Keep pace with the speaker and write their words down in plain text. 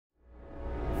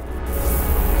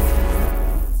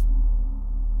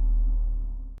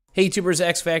Hey YouTubers,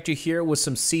 X Factor here with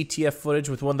some CTF footage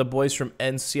with one of the boys from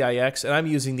NCIX, and I'm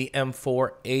using the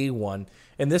M4A1,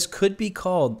 and this could be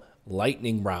called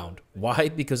lightning round. Why?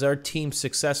 Because our team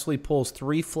successfully pulls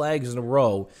 3 flags in a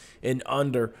row in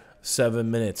under 7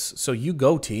 minutes. So you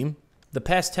go, team. The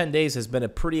past 10 days has been a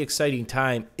pretty exciting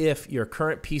time if you're a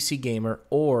current PC gamer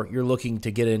or you're looking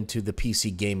to get into the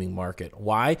PC gaming market.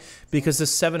 Why? Because the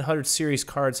 700 series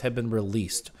cards have been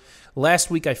released.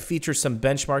 Last week I featured some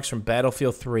benchmarks from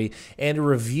Battlefield 3 and a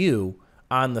review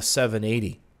on the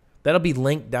 780. That'll be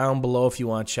linked down below if you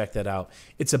want to check that out.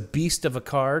 It's a beast of a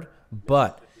card,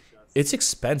 but it's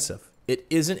expensive. It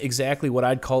isn't exactly what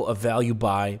I'd call a value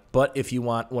buy, but if you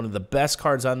want one of the best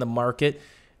cards on the market,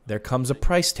 there comes a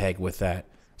price tag with that.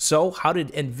 So how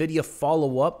did Nvidia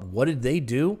follow up? What did they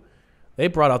do? They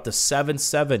brought out the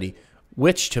 770,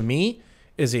 which to me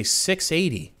is a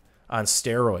 680 on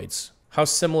steroids. How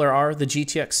similar are the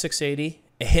GTX 680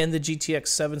 and the GTX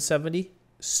 770?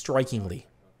 Strikingly.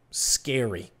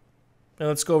 Scary. Now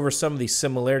let's go over some of these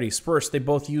similarities. First, they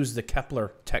both use the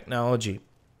Kepler technology.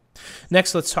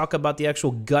 Next, let's talk about the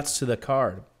actual guts to the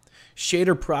card.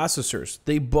 Shader processors,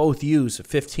 they both use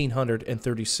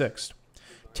 1536.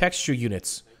 Texture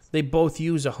units, they both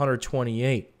use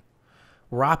 128.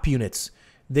 ROP units,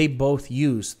 they both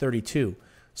use 32.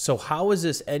 So how is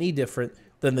this any different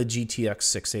than the GTX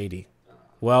 680?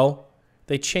 Well,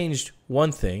 they changed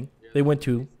one thing. They went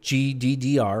to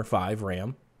GDDR5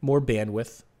 RAM, more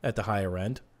bandwidth at the higher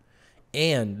end,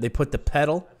 and they put the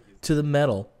pedal to the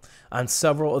metal on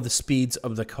several of the speeds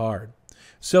of the card.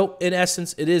 So, in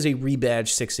essence, it is a rebadged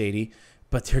 680,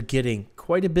 but they're getting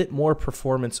quite a bit more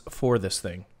performance for this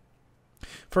thing.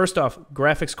 First off,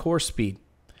 graphics core speed.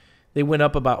 They went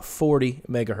up about 40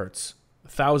 megahertz,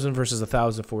 1000 versus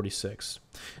 1046.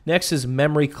 Next is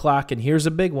memory clock, and here's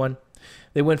a big one.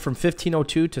 They went from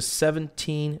 1502 to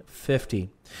 1750.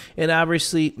 And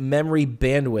obviously, memory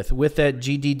bandwidth. With that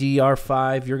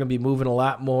GDDR5, you're going to be moving a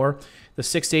lot more. The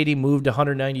 680 moved to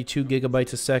 192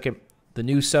 gigabytes a second. The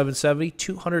new 770,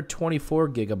 224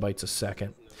 gigabytes a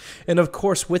second. And of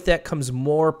course, with that comes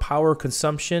more power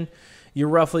consumption. You're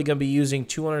roughly going to be using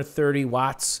 230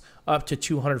 watts up to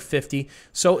 250.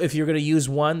 So if you're going to use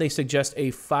one, they suggest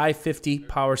a 550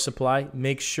 power supply.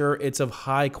 Make sure it's of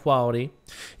high quality.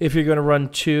 If you're going to run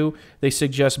 2, they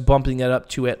suggest bumping that up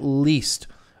to at least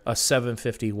a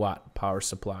 750 watt power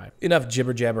supply. Enough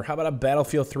jibber jabber. How about a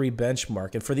Battlefield 3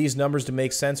 benchmark? And for these numbers to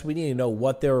make sense, we need to know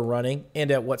what they were running and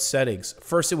at what settings.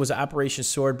 First, it was Operation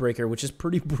Swordbreaker, which is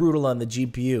pretty brutal on the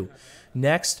GPU.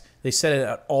 Next, they set it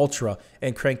at ultra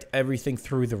and cranked everything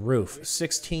through the roof.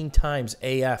 16 times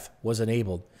AF was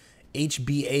enabled.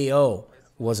 HBAO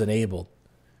was enabled.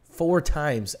 4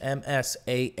 times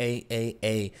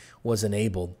MSAAA was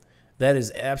enabled. That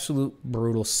is absolute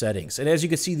brutal settings. And as you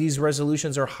can see, these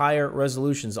resolutions are higher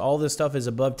resolutions. All this stuff is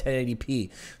above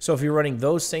 1080p. So if you're running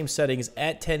those same settings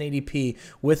at 1080p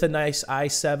with a nice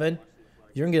i7,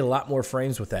 you're going to get a lot more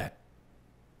frames with that.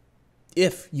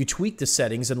 If you tweak the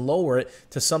settings and lower it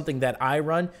to something that I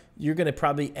run, you're going to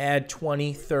probably add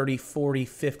 20, 30, 40,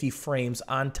 50 frames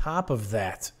on top of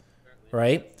that,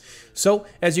 right? So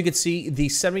as you can see, the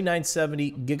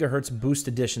 7970 gigahertz boost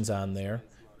edition's on there.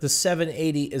 The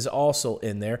 780 is also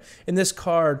in there, and this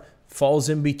card falls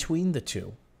in between the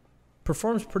two.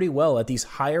 Performs pretty well at these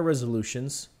higher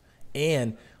resolutions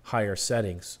and higher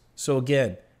settings. So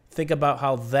again, think about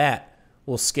how that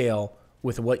will scale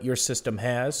with what your system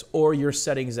has or your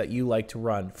settings that you like to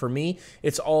run. For me,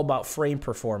 it's all about frame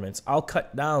performance. I'll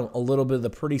cut down a little bit of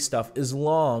the pretty stuff as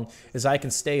long as I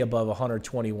can stay above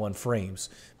 121 frames,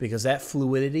 because that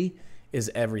fluidity is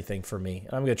everything for me.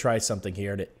 I'm going to try something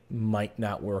here that might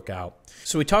not work out.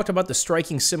 So we talked about the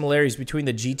striking similarities between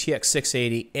the GTX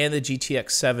 680 and the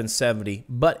GTX 770,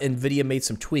 but Nvidia made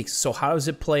some tweaks. So how does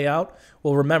it play out?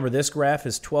 Well, remember, this graph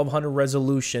is 1200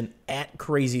 resolution at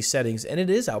crazy settings, and it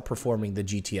is outperforming the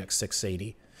GTX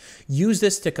 680. Use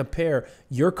this to compare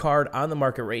your card on the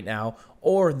market right now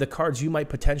or the cards you might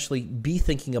potentially be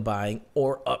thinking of buying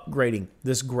or upgrading.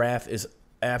 This graph is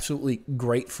absolutely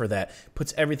great for that.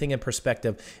 Puts everything in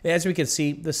perspective. And as we can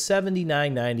see, the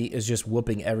 7990 is just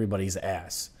whooping everybody's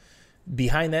ass.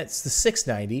 Behind that's the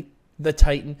 690, the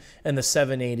Titan, and the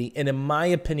 780. And in my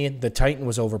opinion, the Titan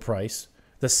was overpriced.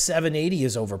 The 780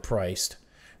 is overpriced.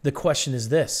 The question is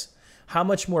this: how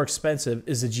much more expensive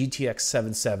is the GTX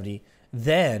 770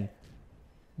 than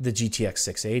the GTX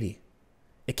 680?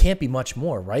 It can't be much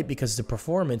more, right? Because the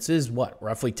performance is what?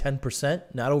 Roughly 10%,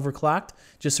 not overclocked,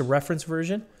 just a reference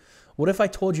version. What if I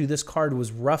told you this card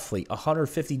was roughly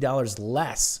 $150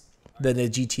 less than the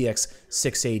GTX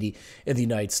 680 in the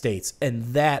United States. And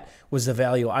that was the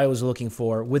value I was looking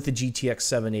for with the GTX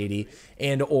 780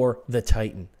 and or the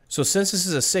Titan. So since this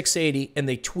is a 680 and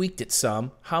they tweaked it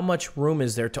some, how much room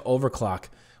is there to overclock?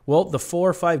 Well, the 4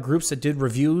 or 5 groups that did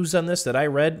reviews on this that I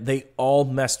read, they all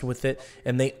messed with it,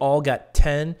 and they all got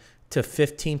 10 to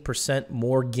 15%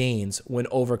 more gains when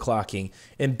overclocking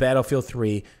in Battlefield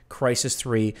 3, Crysis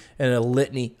 3, and a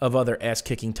litany of other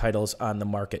ass-kicking titles on the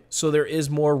market. So there is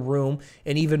more room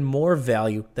and even more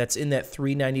value that's in that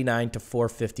 $399 to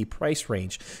 $450 price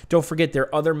range. Don't forget, there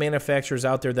are other manufacturers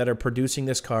out there that are producing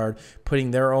this card,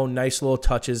 putting their own nice little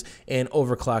touches and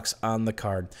overclocks on the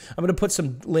card. I'm going to put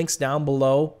some links down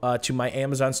below to my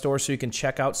Amazon store so you can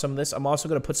check out some of this. I'm also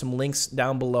going to put some links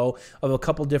down below of a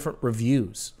couple different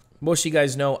reviews. Most of you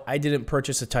guys know I didn't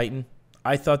purchase a Titan.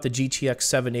 I thought the GTX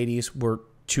 780s were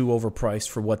too overpriced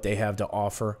for what they have to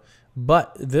offer.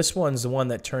 But this one's the one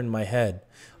that turned my head.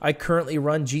 I currently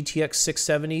run GTX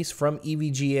 670s from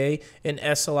EVGA in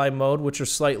SLI mode, which are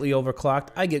slightly overclocked.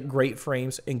 I get great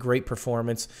frames and great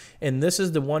performance. And this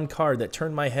is the one card that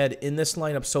turned my head in this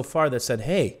lineup so far that said,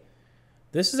 hey,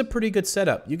 this is a pretty good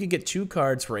setup. You could get 2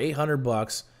 cards for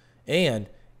 $800 and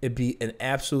it'd be an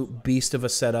absolute beast of a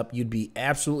setup. You'd be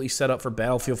absolutely set up for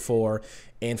Battlefield 4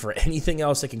 and for anything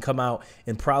else that can come out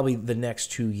in probably the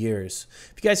next 2 years.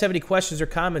 If you guys have any questions or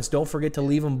comments, don't forget to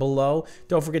leave them below.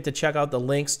 Don't forget to check out the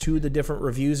links to the different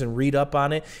reviews and read up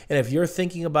on it. And if you're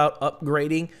thinking about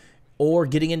upgrading or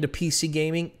getting into PC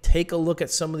gaming, take a look at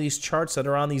some of these charts that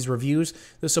are on these reviews.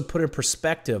 This will put in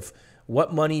perspective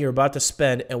what money you're about to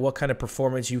spend and what kind of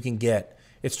performance you can get.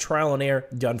 It's trial and error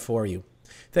done for you.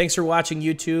 Thanks for watching,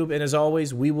 YouTube, and as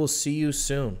always, we will see you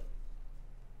soon.